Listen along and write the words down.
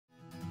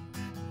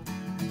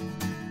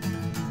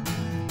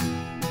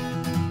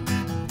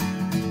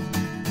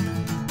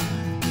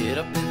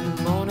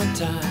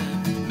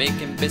time,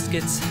 making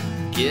biscuits.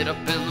 Get up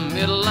in the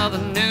middle of the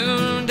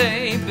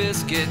noonday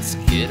biscuits.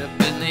 Get up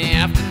in the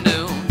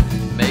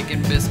afternoon,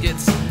 making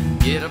biscuits.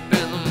 Get up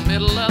in the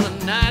middle of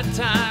the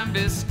nighttime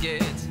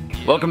biscuits.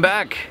 Welcome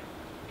back.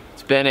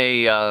 It's been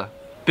a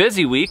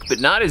busy week, but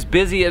not as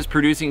busy as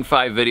producing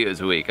 5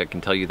 videos a week, I can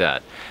tell you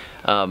that.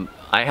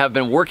 I have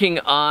been working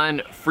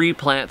on Free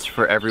Plants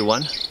for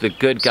Everyone, the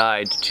good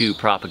guide to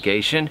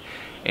propagation,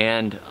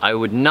 and I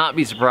would not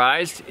be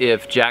surprised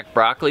if Jack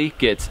Broccoli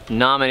gets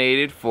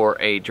nominated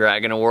for a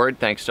Dragon Award,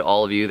 thanks to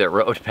all of you that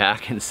wrote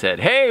back and said,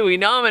 hey, we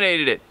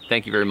nominated it.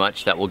 Thank you very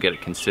much. That will get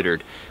it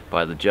considered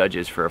by the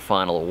judges for a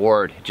final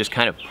award. It just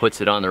kind of puts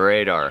it on the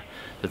radar.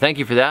 So thank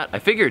you for that. I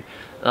figured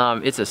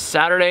it's a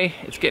Saturday,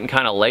 it's getting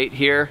kind of late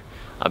here.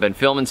 I've been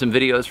filming some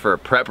videos for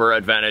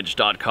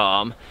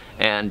PrepperAdvantage.com,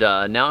 and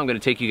now I'm going to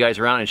take you guys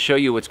around and show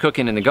you what's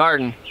cooking in the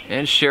garden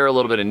and share a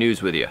little bit of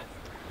news with you.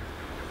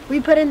 We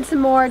put in some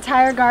more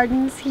tire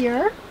gardens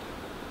here,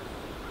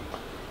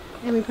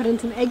 and we put in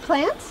some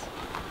eggplants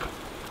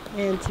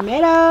and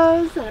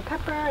tomatoes and a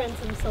pepper and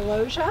some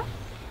celosia.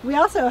 We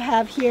also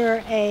have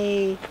here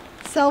a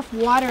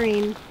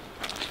self-watering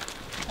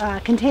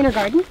container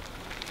garden.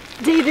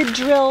 David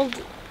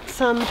drilled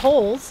some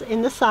holes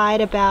in the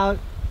side about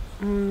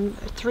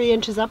 3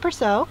 inches up or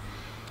so,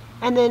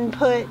 and then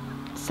put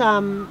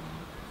some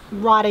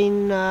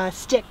rotting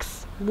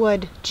sticks,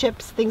 wood,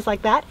 chips, things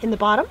like that in the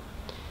bottom,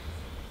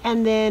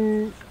 and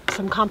then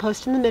some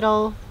compost in the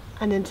middle,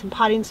 and then some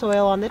potting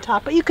soil on the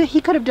top. But he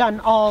could have done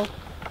all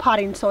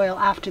potting soil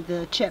after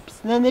the chips.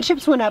 And then the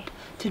chips went up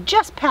to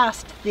just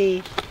past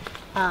the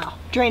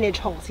drainage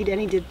holes. He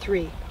did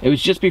 3. It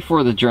was just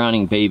before the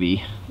drowning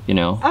baby, you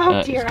know.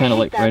 Oh dear, it's kind of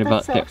like right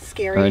about so there.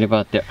 Scary. Right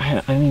about there.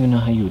 I don't even know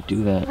how you would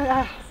do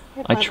that.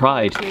 I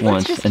tried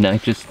once, and I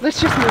just...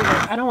 Let's just move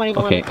it. I don't want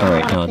to... Okay,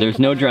 alright, no, there's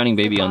no drowning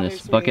baby on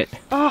this bucket.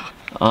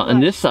 On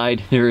this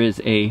side, there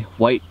is a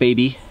white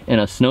baby in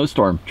a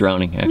snowstorm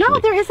drowning, actually. No,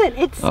 there isn't.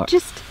 It's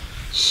just...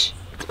 Shh.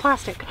 It's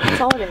plastic.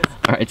 That's all it is.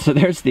 Alright, so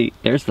there's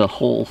the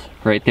holes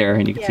right there,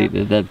 and you can see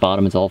the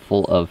bottom is all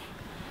full of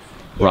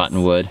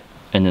rotten wood,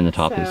 and then the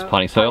top is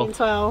potting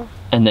soil.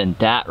 And then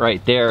that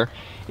right there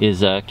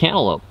is a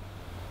cantaloupe.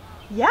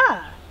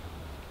 Yeah.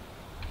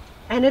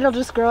 And it'll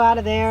just grow out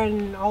of there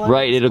and all over.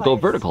 Right, it'll go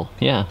vertical.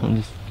 Yeah.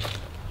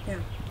 Yeah.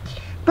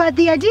 But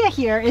the idea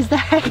here is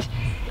that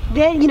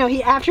then, you know,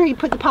 after he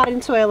put the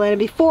potting soil in, and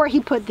before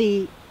he put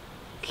the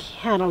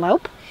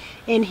cantaloupe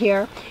in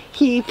here,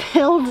 he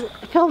filled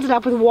it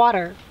up with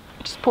water.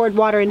 Just poured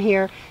water in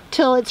here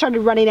till it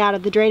started running out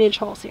of the drainage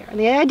holes here. And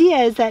the idea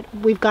is that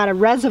we've got a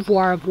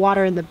reservoir of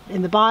water in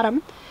the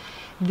bottom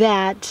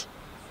that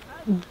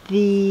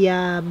the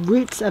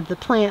roots of the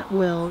plant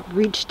will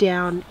reach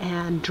down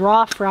and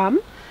draw from,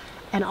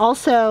 and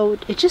also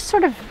it just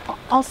sort of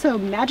also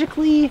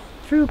magically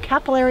through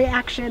capillary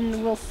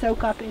action will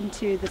soak up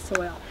into the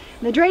soil.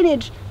 And the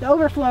drainage, the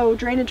overflow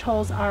drainage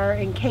holes are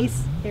in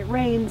case it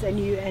rains and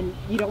you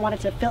don't want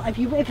it to fill.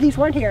 If these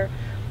weren't here,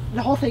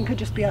 the whole thing could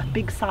just be a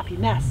big soppy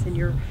mess and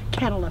your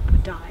cantaloupe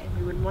would die, and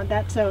we wouldn't want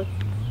that. So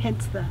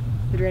hence the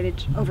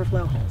drainage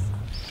overflow holes.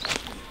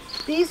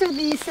 These are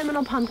the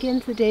Seminole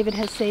pumpkins that David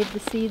has saved the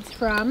seeds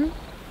from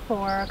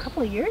for a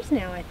couple of years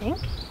now, I think.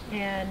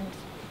 And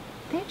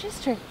they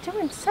just are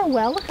doing so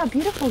well. Look how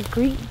beautiful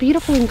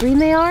and green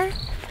they are.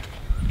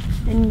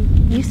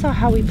 And you saw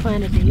how we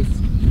planted these.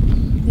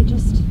 They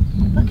just,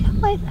 look how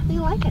they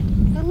like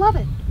it. They love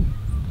it.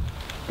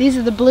 These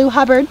are the blue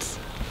Hubbards.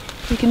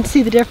 You can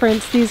see the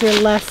difference. These are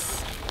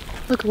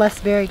look less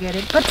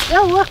variegated. But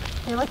still, look,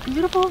 they look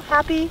beautiful,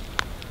 happy.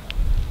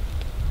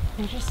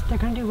 They're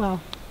gonna do well.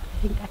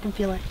 I can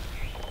feel it.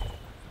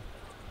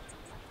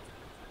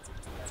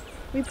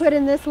 We put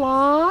in this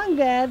long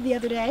bed the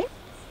other day.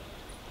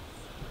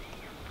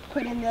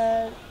 Put in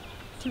the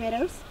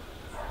tomatoes.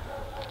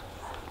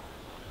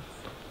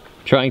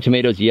 Trying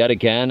tomatoes yet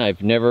again.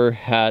 I've never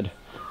had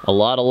a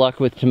lot of luck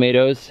with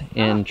tomatoes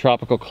in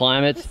tropical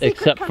climates,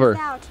 except for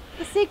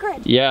the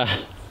secret.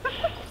 Yeah.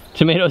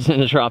 Tomatoes in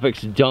the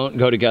tropics don't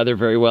go together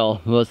very well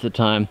most of the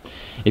time.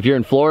 If you're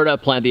in Florida,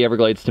 plant the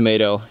Everglades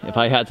tomato. If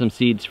I had some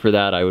seeds for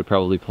that, I would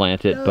probably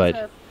plant it,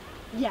 but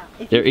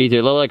they're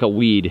either like a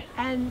weed.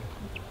 And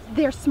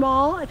they're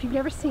small. If you've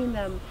never seen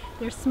them,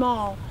 they're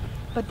small,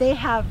 but they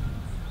have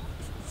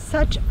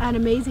such an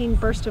amazing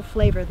burst of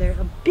flavor. They're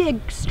a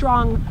big,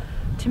 strong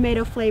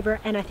tomato flavor,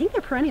 and I think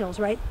they're perennials,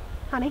 right,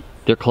 honey?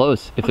 They're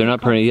close. If they're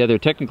not perennial, yeah, they're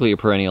technically a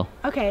perennial.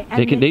 Okay.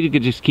 And they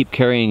could just keep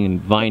carrying and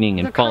vining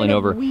and falling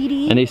over.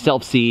 Weedy, and they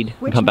self-seed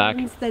and come back.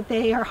 Which means that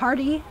they are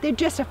hardy. They're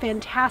just a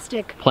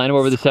fantastic. Plant them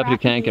over the septic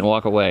tank and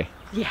walk away.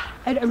 Yeah,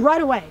 and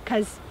right away,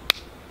 because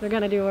they're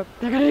gonna do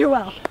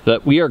well.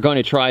 But we are going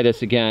to try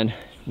this again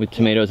with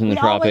tomatoes in the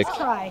tropics. Always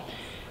try.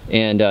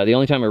 And the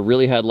only time I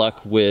really had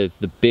luck with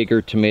the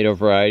bigger tomato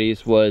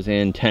varieties was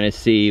in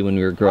Tennessee when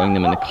we were growing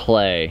them in the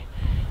clay.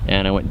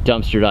 And I went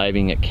dumpster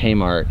diving at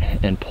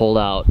Kmart and pulled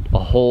out a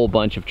whole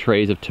bunch of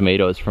trays of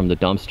tomatoes from the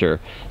dumpster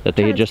that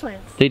they had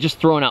just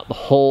thrown out the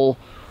whole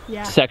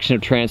section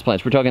of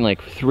transplants. We're talking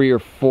like 300 or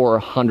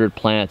 400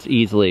 plants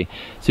easily.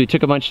 So we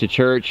took a bunch to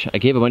church. I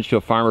gave a bunch to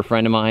a farmer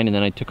friend of mine, and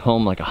then I took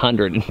home like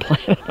 100 and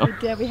planted them.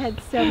 We did. We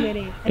had so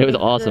many. It was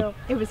awesome.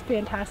 It was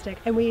fantastic.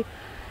 And we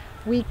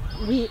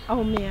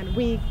oh man,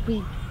 we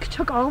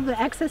took all the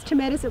excess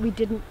tomatoes that we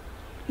didn't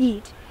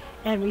eat,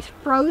 and we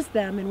froze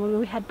them, and when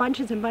we had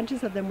bunches and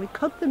bunches of them, we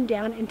cooked them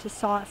down into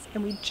sauce,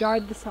 and we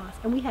jarred the sauce,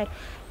 and we had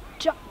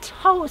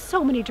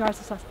so many jars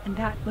of sauce. And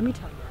that, let me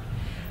tell you,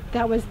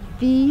 that was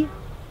the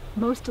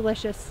most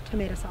delicious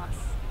tomato sauce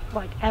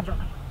like ever.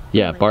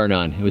 Yeah, really. bar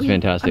none. It was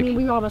fantastic. I mean,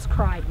 we almost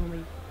cried when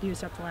we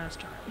used up the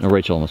last jar. Oh,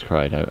 Rachel almost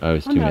cried. I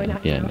was too no,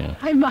 mad. Yeah,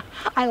 no.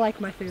 I like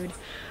my food.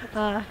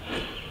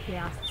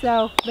 Yeah,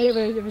 so, but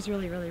it was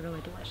really, really,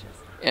 really delicious.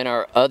 And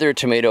our other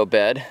tomato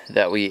bed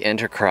that we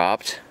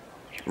intercropped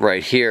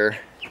right here,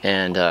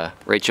 and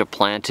Rachel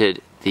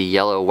planted the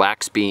yellow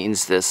wax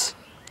beans this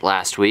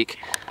last week.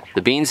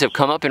 The beans have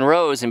come up in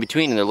rows in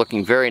between, and they're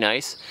looking very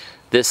nice.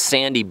 This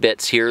sandy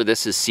bits here,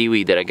 this is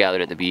seaweed that I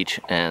gathered at the beach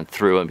and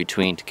threw in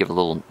between to give a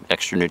little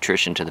extra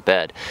nutrition to the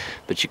bed.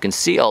 But you can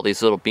see all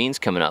these little beans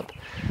coming up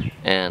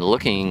and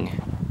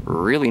looking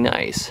really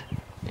nice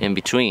in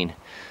between.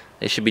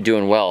 They should be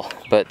doing well,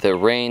 but the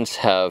rains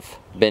have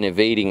been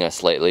evading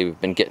us lately.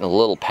 We've been getting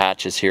little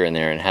patches here and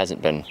there, and it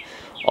hasn't been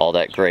all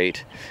that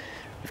great.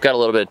 We've got a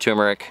little bit of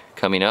turmeric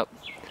coming up.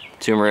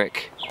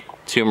 Turmeric,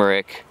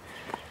 turmeric,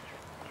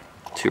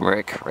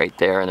 turmeric right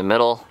there in the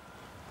middle,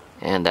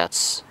 and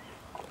that's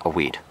a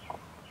weed.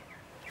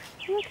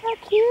 Look how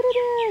cute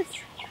it is.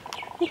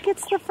 I think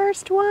it's the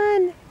first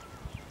one.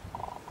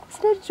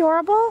 Isn't it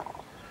adorable?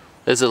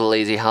 Those are the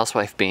lazy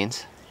housewife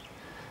beans.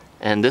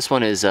 And this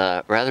one is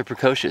rather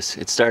precocious.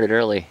 It started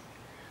early.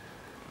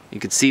 You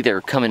can see they're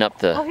coming up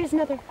the here's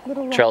another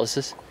little one.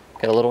 trellises.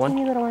 Got a little one?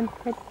 Tiny little one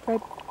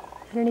right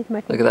underneath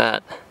my finger. Look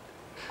at that.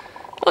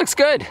 Looks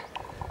good.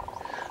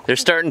 They're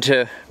starting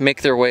to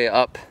make their way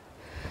up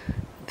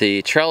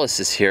the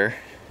trellises here.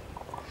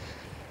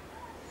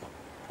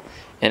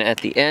 And at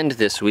the end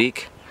this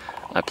week,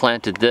 I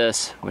planted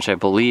this, which I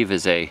believe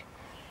is a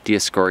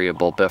Dioscorea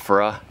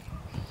bulbifera.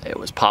 It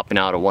was popping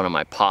out of one of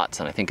my pots,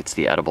 and I think it's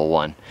the edible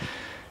one.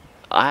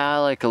 I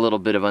like a little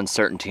bit of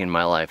uncertainty in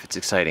my life. It's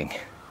exciting.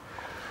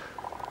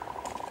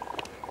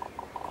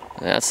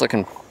 That's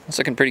looking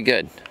pretty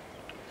good.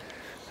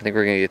 I think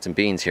we're gonna get some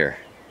beans here.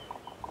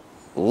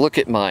 Look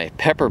at my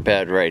pepper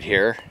bed right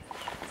here.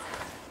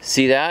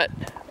 See that?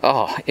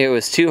 Oh, it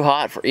was too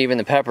hot for even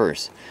the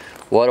peppers.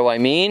 What do I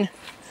mean?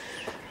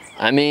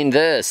 I mean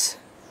this.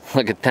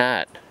 Look at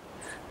that.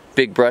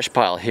 Big brush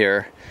pile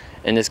here.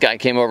 And this guy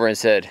came over and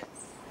said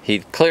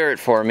he'd clear it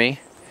for me.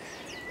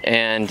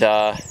 And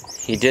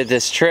he did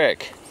this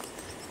trick,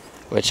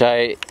 which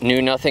I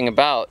knew nothing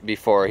about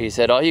before. He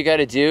said, all you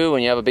gotta do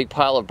when you have a big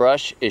pile of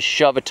brush is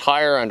shove a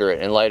tire under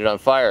it and light it on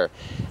fire.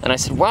 And I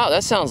said, wow,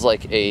 that sounds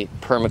like a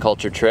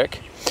permaculture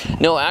trick.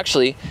 No,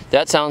 actually,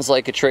 that sounds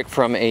like a trick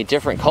from a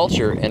different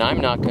culture, and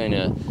I'm not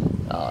gonna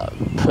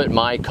put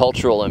my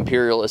cultural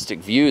imperialistic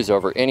views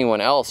over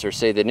anyone else or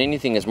say that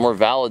anything is more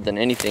valid than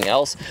anything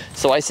else.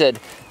 So I said,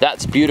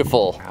 that's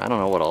beautiful. I don't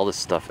know what all this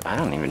stuff, I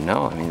don't even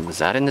know. I mean, was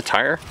that in the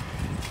tire?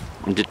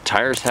 Did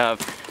tires have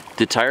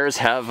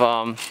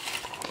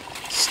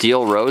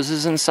steel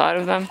roses inside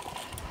of them?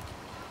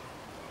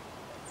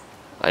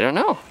 I don't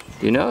know.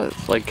 You know,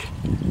 it's like,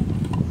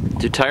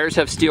 do tires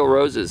have steel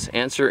roses?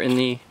 Answer in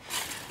the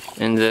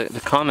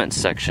comments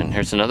section.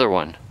 Here's another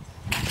one.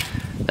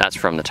 That's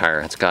from the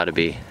tire. It's got to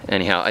be.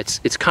 Anyhow,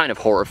 it's kind of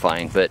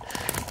horrifying, but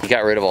he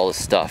got rid of all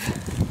this stuff.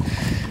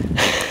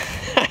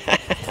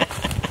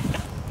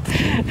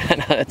 I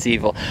know that's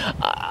evil.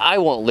 I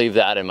won't leave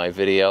that in my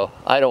video.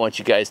 I don't want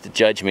you guys to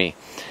judge me.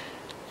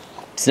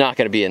 It's not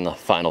going to be in the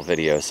final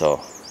video,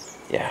 so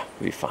yeah,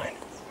 we'll be fine.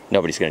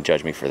 Nobody's going to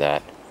judge me for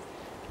that.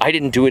 I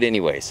didn't do it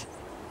anyways.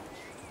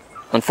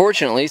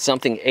 Unfortunately,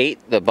 something ate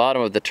the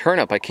bottom of the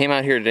turnip. I came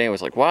out here today and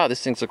was like, wow,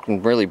 this thing's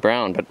looking really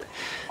brown, but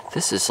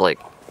this is like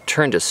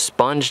turned to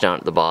sponge down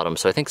at the bottom,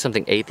 so I think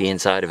something ate the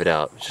inside of it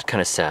out, which is kind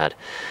of sad.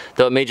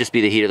 Though it may just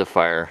be the heat of the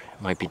fire.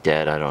 It might be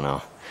dead, I don't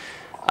know.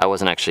 I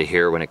wasn't actually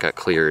here when it got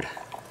cleared.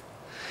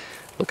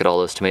 Look at all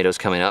those tomatoes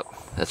coming up.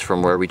 That's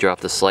from where we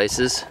dropped the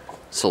slices.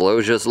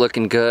 Celosia's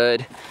looking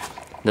good.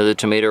 Another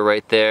tomato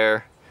right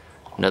there.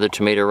 Another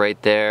tomato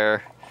right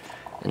there.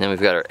 And then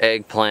we've got our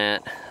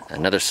eggplant,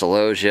 another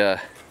celosia,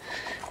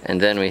 and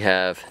then we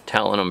have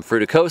Talinum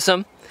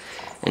fruticosum.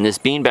 And this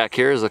bean back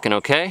here is looking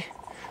okay.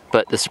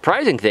 But the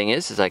surprising thing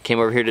is I came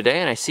over here today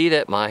and I see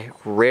that my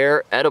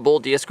rare edible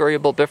Dioscorea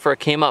bulbifera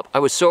came up. I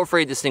was so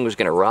afraid this thing was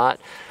gonna rot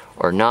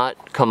or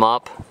not come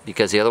up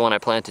because the other one I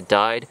planted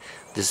died.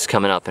 This is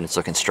coming up and it's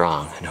looking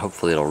strong, and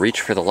hopefully it'll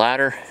reach for the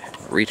ladder,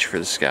 reach for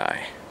the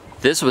sky.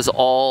 This was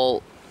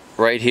all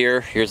right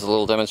here. Here's a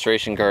little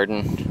demonstration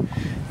garden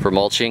for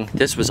mulching.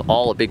 This was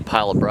all a big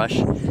pile of brush,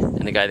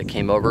 and the guy that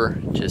came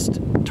over just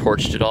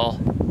torched it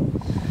all.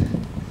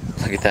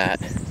 Look at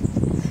that.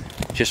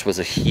 Just was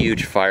a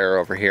huge fire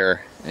over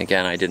here.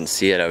 Again, I didn't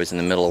see it. I was in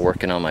the middle of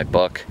working on my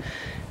book,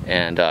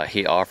 and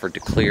he offered to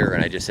clear,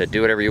 and I just said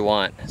do whatever you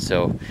want.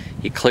 So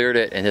he cleared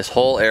it, and this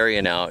whole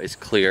area now is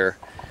clear,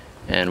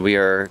 and we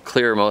are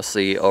clear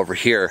mostly over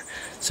here.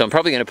 So I'm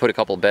probably going to put a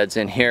couple beds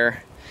in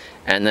here,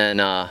 and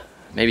then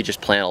maybe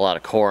just plant a lot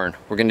of corn.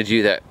 We're going to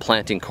do that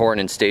planting corn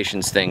in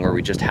stations thing where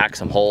we just hack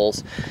some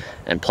holes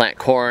and plant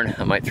corn.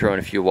 I might throw in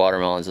a few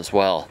watermelons as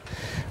well.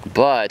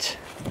 But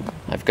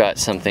I've got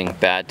something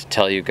bad to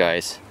tell you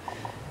guys.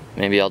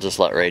 Maybe I'll just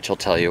let Rachel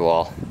tell you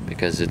all,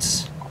 because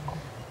it's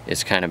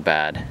kind of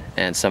bad,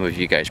 and some of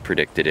you guys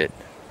predicted it.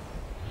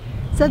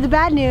 So the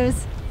bad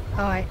news,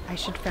 oh, I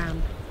should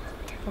frown.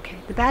 Okay,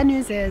 the bad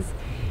news is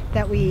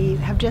that we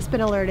have just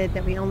been alerted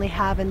that we only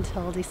have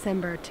until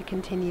December to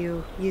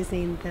continue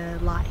using the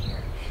lot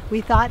here. We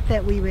thought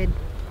that we would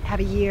have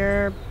a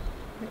year,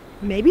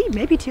 maybe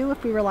 2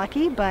 if we were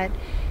lucky, but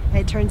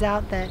it turns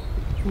out that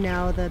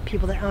no, the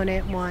people that own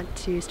it want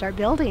to start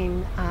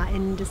building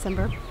in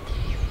December.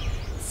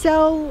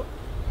 So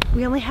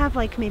we only have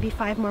like maybe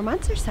 5 more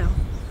months or so,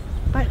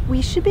 but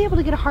we should be able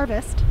to get a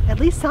harvest, at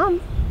least some,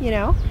 you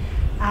know.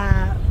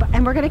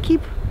 And we're gonna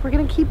keep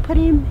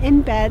putting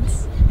in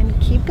beds and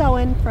keep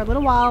going for a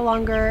little while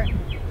longer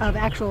of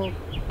actual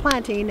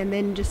planting, and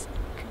then just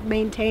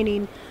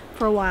maintaining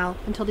for a while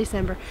until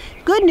December.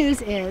 Good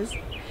news is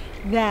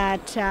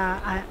that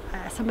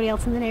somebody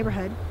else in the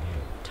neighborhood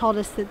told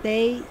us that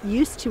they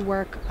used to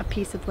work a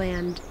piece of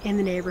land in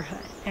the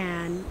neighborhood,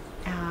 and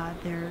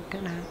they're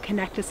gonna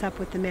connect us up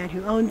with the man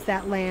who owns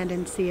that land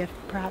and see if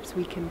perhaps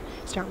we can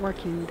start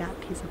working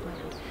that piece of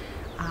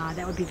land.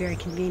 That would be very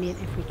convenient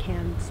if we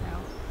can, so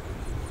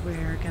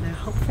we're gonna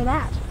hope for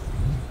that.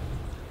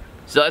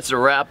 So that's a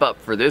wrap up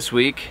for this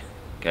week.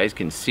 You guys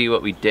can see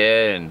what we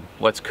did and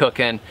what's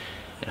cooking,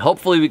 and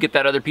hopefully we get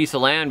that other piece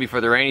of land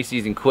before the rainy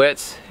season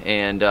quits,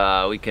 and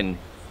we can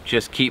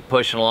just keep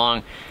pushing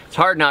along. It's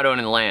hard not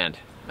owning land.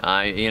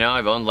 You know,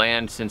 I've owned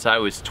land since I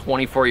was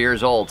 24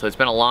 years old, so it's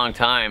been a long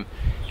time.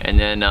 And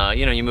then,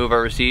 you know, you move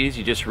overseas,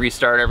 you just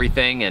restart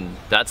everything, and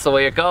that's the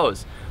way it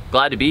goes.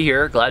 Glad to be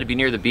here, glad to be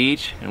near the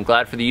beach. I'm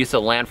glad for the use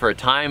of the land for a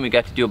time. We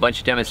got to do a bunch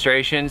of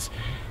demonstrations,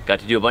 got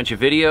to do a bunch of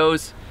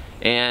videos,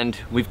 and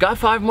we've got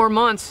 5 more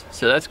months,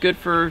 so that's good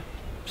for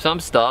some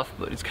stuff,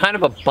 but it's kind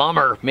of a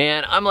bummer,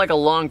 man. I'm like a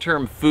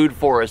long-term food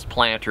forest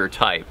planter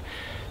type.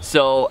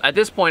 So at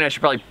this point, I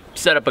should probably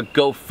set up a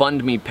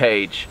GoFundMe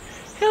page.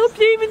 Help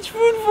David's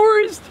Food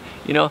Forest.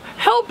 You know,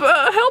 help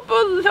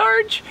a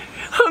large,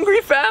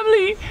 hungry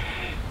family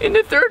in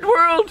the third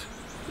world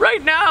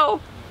right now.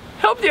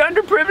 Help the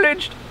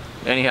underprivileged.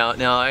 Anyhow,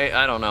 no,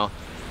 I don't know.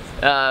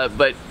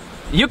 But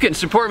you can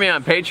support me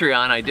on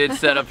Patreon. I did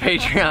set up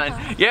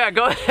Patreon. Yeah,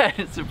 go ahead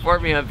and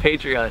support me on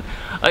Patreon.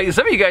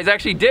 Some of you guys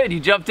actually did. You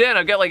jumped in.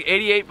 I've got like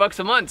 88 bucks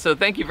a month, so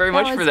thank you very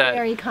much for that. That was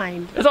very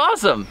kind. It's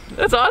awesome.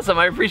 That's awesome.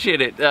 I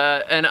appreciate it.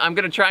 And I'm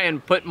gonna try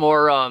and put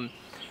more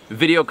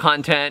video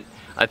content.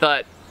 I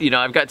thought, you know,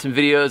 I've got some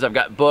videos, I've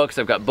got books,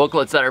 I've got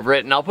booklets that I've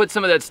written. I'll put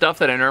some of that stuff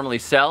that I normally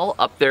sell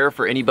up there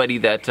for anybody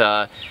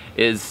that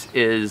is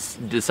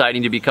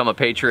deciding to become a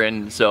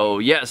patron. So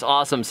yes,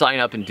 awesome, sign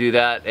up and do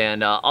that,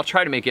 and I'll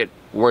try to make it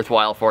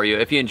worthwhile for you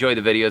if you enjoy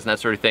the videos and that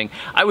sort of thing.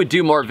 I would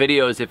do more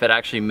videos if it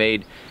actually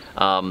made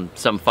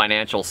some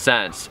financial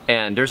sense,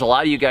 and there's a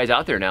lot of you guys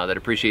out there now that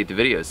appreciate the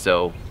videos,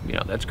 so you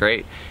know, that's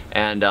great.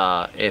 And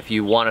if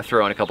you want to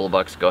throw in a couple of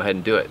bucks, go ahead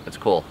and do it. That's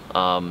cool.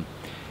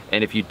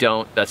 And if you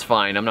don't, that's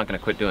fine. I'm not gonna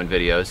quit doing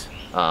videos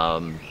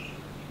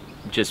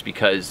just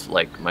because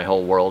like my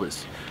whole world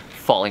is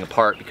falling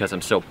apart because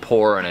I'm so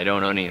poor and I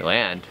don't own any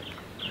land.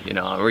 You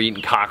know, we're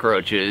eating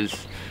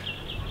cockroaches.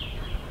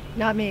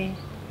 Not me.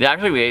 Yeah,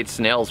 actually we ate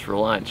snails for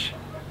lunch.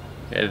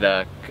 We had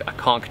a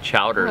conch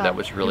chowder that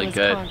was really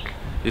good. Conch.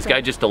 This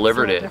guy just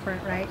delivered it.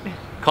 Different, right?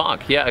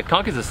 Conch, yeah, a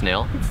conch is a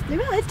snail.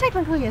 It's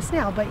technically a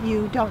snail, but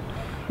you don't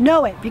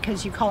know it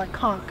because you call it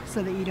conch,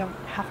 so that you don't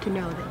have to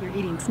know that you're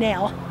eating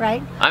snail,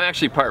 right? I'm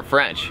actually part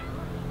French.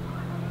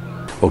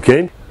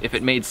 Okay. If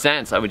it made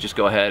sense, I would just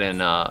go ahead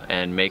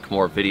and make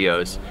more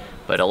videos,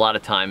 but a lot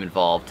of time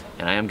involved,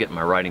 and I am getting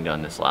my writing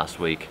done this last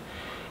week.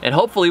 And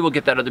hopefully we'll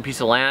get that other piece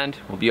of land.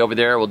 We'll be over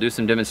there, we'll do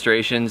some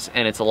demonstrations,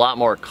 and it's a lot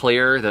more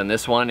clear than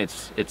this one.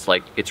 It's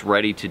like it's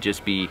ready to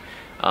just be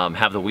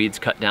have the weeds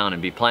cut down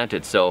and be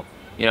planted. So,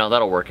 you know,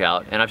 that'll work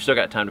out. And I've still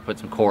got time to put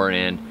some corn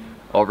in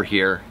over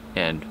here.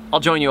 And I'll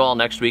join you all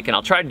next week, and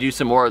I'll try to do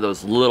some more of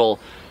those little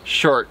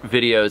short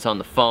videos on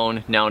the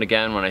phone now and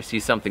again when I see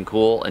something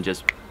cool and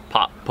just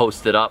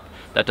post it up.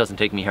 That doesn't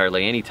take me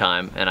hardly any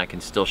time, and I can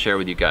still share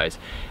with you guys.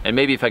 And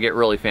maybe if I get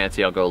really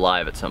fancy, I'll go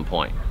live at some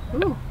point.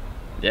 Ooh.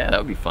 Yeah, that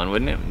would be fun,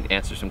 wouldn't it?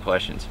 Answer some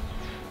questions.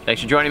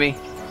 Thanks for joining me.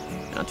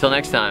 And until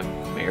next time,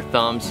 may your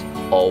thumbs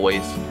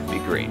always be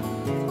green.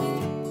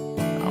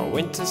 I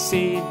went to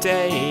see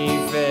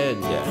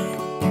David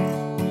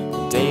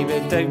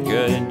the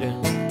Good.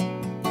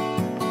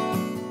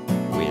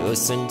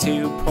 Listen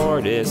to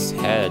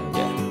Portishead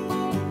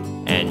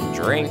and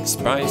drank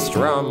spiced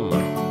rum.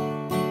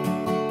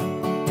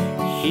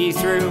 He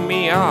threw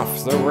me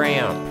off the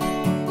ramp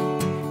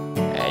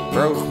and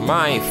broke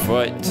my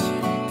foot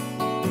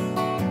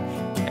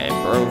and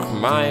broke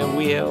my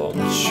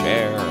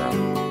wheelchair,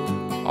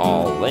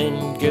 all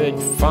in good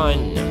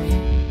fun.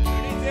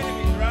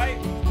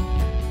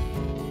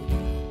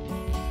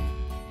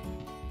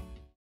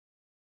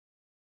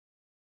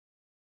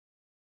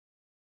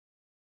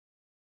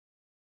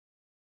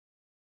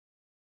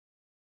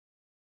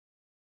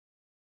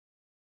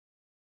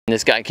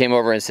 This guy came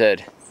over and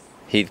said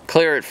he'd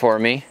clear it for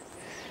me,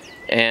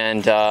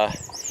 and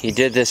he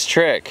did this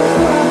trick.